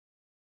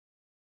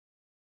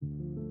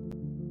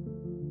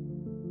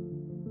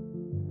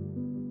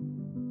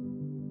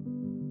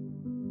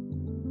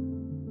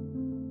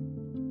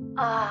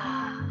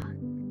Ah,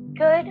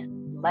 good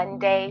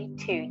Monday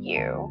to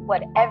you,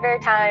 whatever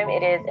time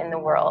it is in the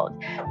world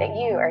that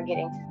you are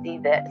getting to see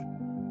this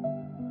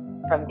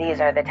from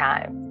These Are the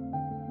Times.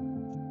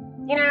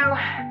 You know,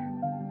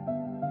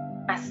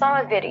 I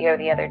saw a video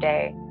the other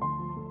day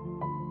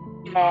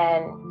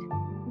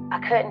and I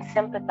couldn't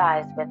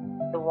sympathize with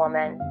the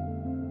woman.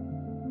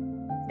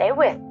 Stay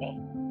with me.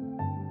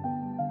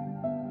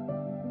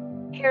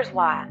 Here's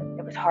why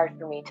it was hard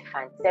for me to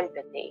find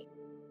sympathy.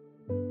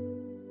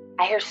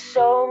 I hear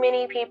so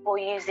many people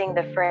using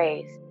the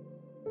phrase,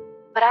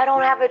 but I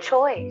don't have a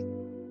choice.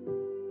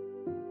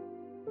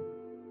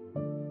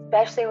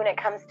 Especially when it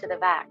comes to the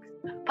vax.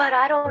 But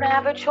I don't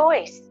have a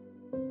choice.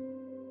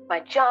 My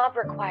job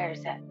requires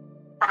it.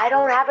 I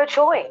don't have a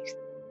choice.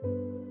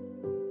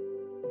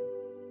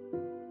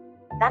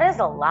 That is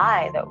a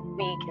lie that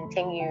we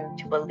continue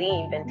to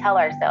believe and tell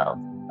ourselves.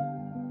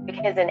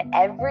 Because in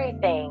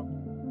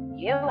everything,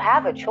 you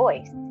have a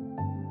choice.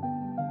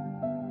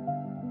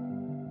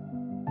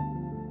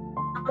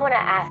 I want to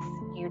ask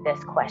you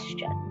this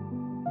question.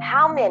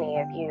 How many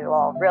of you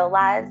all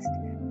realized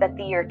that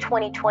the year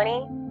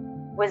 2020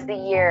 was the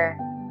year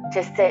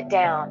to sit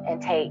down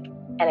and take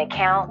an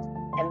account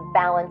and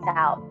balance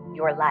out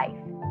your life?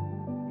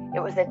 It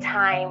was a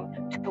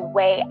time to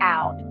weigh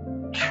out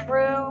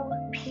true,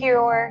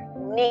 pure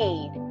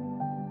need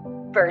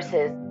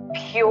versus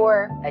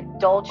pure,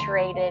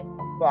 adulterated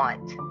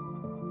want.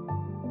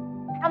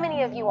 How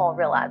many of you all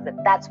realize that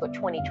that's what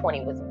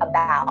 2020 was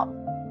about?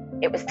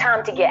 It was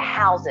time to get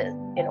houses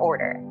in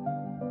order.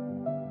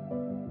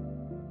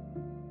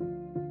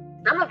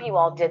 Some of you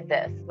all did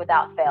this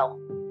without fail.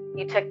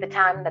 You took the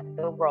time that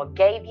the world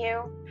gave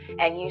you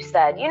and you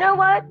said, you know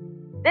what?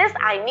 This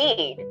I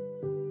need,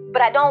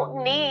 but I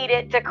don't need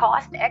it to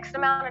cost X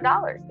amount of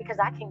dollars because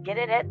I can get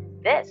it at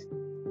this,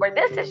 where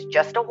this is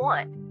just a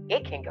want.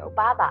 It can go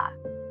bye-bye.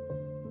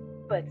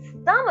 But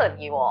some of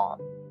you all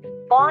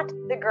fought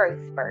the growth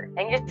spurt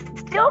and you're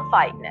still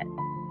fighting it.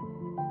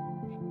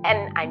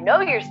 And I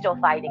know you're still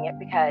fighting it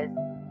because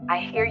I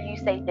hear you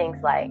say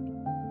things like,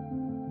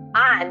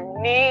 I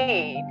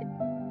need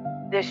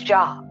this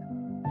job.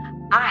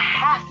 I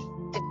have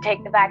to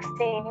take the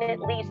vaccine. It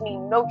leaves me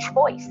no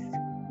choice.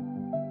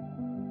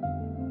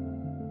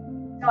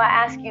 So I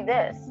ask you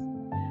this,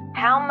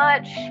 how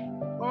much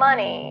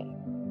money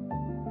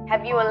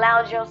have you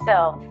allowed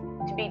yourself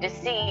to be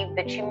deceived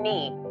that you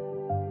need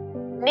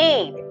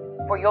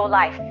for your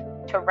life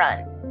to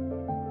run?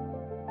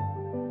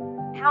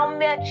 How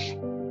much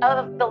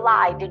of the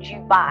lie did you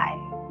buy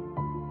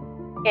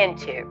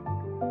into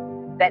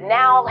that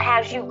now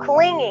has you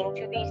clinging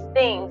to these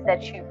things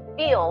that you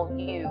feel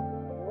you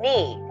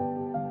need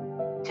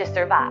to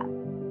survive?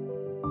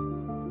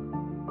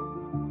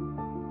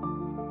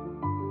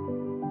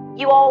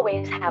 You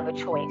always have a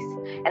choice.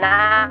 And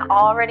I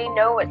already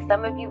know what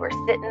some of you are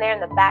sitting there in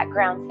the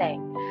background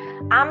saying,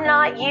 I'm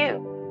not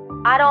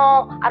you. I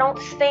don't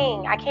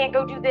sing. I can't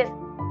go do this.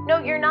 No,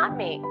 you're not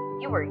me.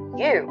 You are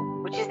you,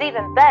 which is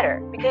even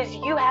better because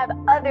you have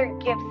other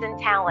gifts and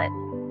talents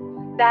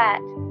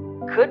that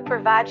could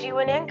provide you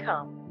an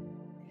income.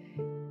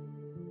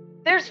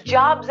 There's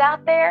jobs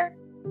out there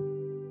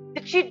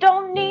that you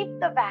don't need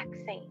the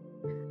vaccine.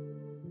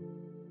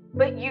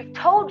 But you've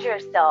told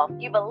yourself,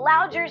 you've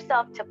allowed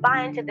yourself to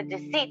buy into the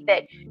deceit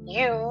that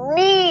you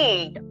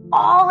need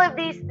all of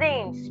these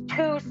things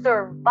to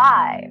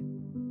survive.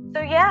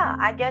 So yeah,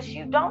 I guess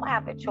you don't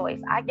have a choice.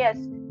 I guess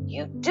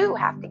you do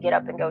have to get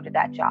up and go to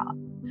that job.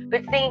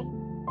 But see,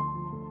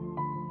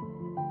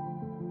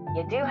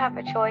 you do have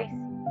a choice.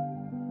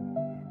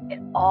 It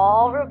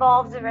all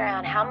revolves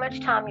around how much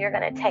time you're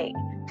going to take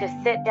to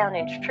sit down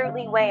and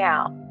truly weigh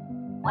out,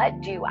 what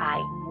do I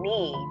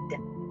need?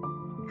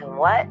 And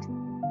what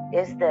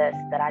is this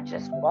that I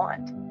just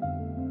want?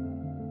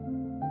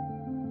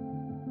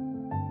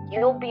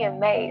 You'll be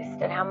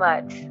amazed at how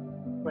much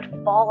would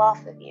fall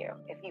off of you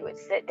if you would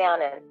sit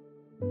down and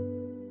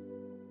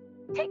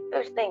take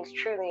those things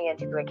truly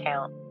into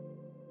account.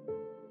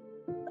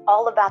 It's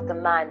all about the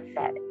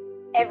mindset.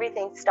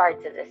 Everything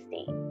starts as a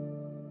seed.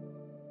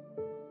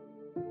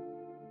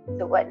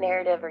 So what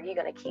narrative are you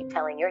going to keep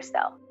telling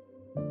yourself?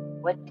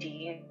 What do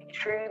you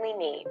truly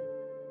need?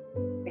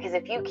 Because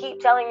if you keep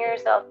telling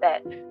yourself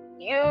that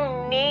you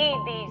need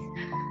these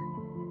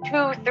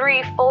 $2,000,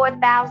 $3,000,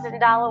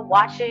 $4,000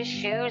 watches,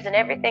 shoes, and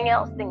everything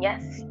else, then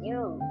yes,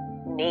 you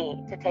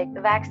need to take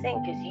the vaccine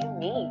because you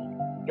need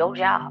your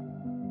job.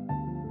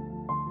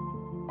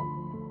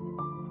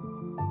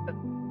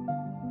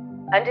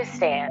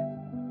 Understand,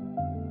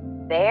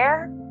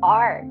 there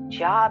are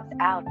jobs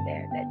out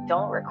there that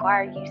don't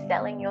require you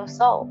selling your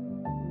soul.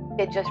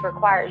 It just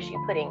requires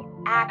you putting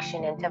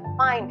action into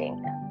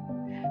finding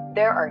them.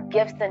 There are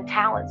gifts and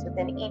talents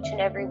within each and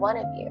every one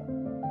of you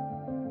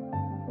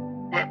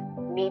that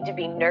need to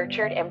be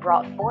nurtured and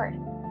brought forth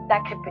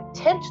that could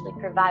potentially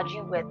provide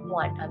you with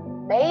one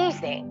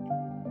amazing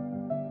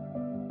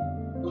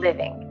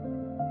living.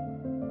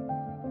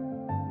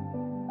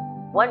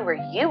 One where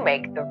you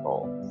make the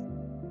rules.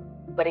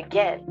 But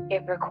again,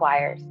 it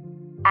requires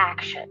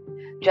action.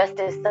 Just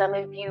as some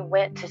of you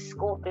went to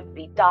school to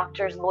be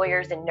doctors,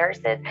 lawyers, and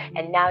nurses,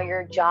 and now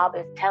your job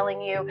is telling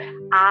you,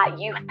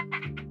 you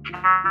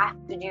have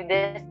to do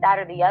this, that,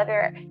 or the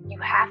other. You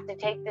have to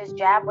take this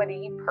jab whether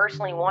you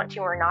personally want to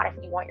or not if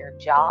you want your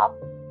job.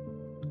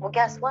 Well,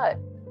 guess what?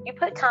 You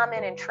put time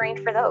in and trained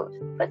for those.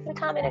 Put some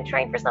time in and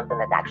train for something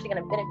that's actually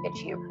going to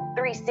benefit you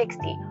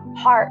 360,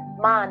 heart,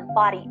 mind,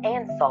 body,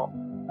 and soul.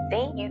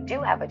 See, you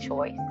do have a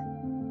choice.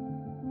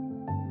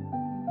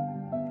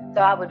 So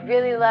I would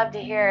really love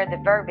to hear the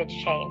verbiage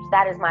change.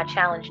 That is my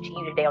challenge to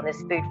you today on this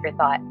Food for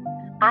Thought.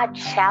 I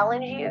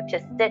challenge you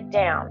to sit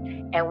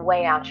down and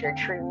weigh out your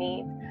true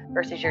needs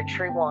versus your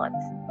true wants.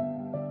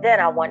 Then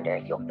I wonder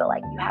if you'll feel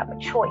like you have a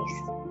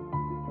choice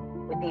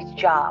with these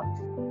jobs